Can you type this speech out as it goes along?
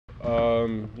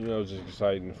You know, it's just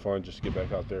exciting and fun just to get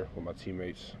back out there with my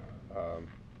teammates.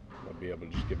 Be able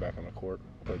to just get back on the court,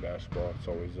 play basketball. It's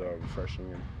always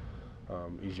refreshing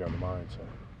and easier on the mind. So,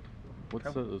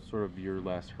 what's sort of your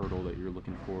last hurdle that you're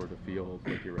looking for to feel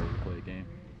like you're ready to play a game?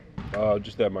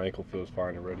 Just that my ankle feels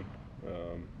fine and ready.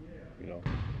 You know,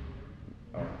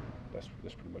 that's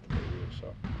pretty much what it is.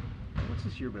 So. What's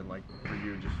this year been like for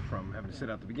you, just from having to sit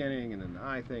out the beginning and then the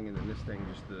eye thing and then this thing,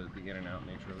 just the in and out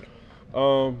nature of it?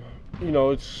 You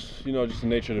know, it's just the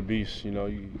nature of the beast. You know,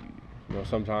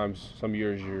 sometimes some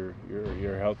years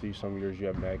you're healthy, some years you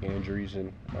have nagging injuries,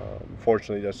 and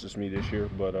fortunately that's just me this year.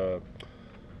 But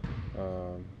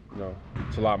you know,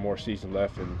 it's a lot more season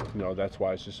left, and you know that's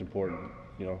why it's just important.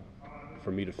 You know,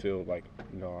 for me to feel like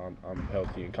I'm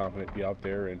healthy and confident to be out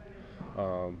there and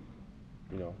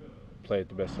you know, play at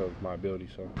the best of my ability.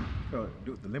 So,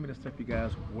 the limited stuff you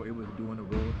guys were able to do on the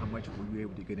road, how much were you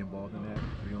able to get involved in that?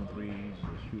 3-on-3s,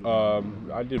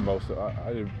 shooting? I did most.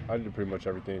 I did pretty much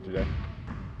everything today.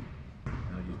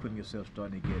 Are you putting yourself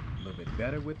starting to get a little bit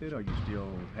better with it, or you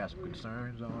still have some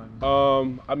concerns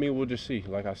on? I mean, we'll just see.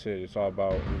 Like I said, it's all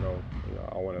about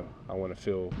I want to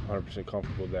feel 100%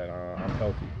 comfortable that I'm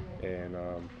healthy, and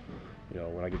you know,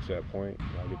 when I get to that point,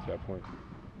 I'll get to that point.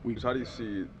 How do you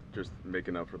see just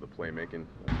making up for the playmaking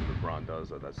that LeBron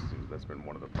does? That's been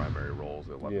one of the primary roles,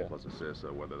 11 plus assists,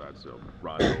 whether that's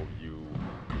Rondo, you,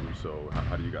 Russo.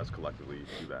 How do you guys collectively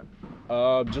do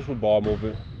that? Just with ball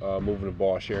movement, moving the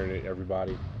ball, sharing it to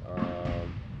everybody.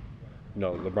 You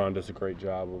know, LeBron does a great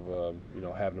job of you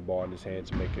know, having the ball in his hands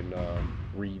and making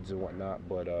reads and whatnot.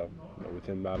 But you know, with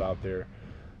him not out there,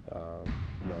 you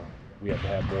know, we have to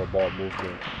have more ball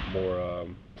movement, more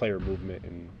player movement,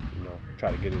 and you know,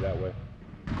 try to get it that way.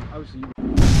 Obviously,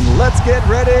 Let's get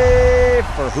ready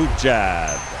for Hoop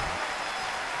Jab.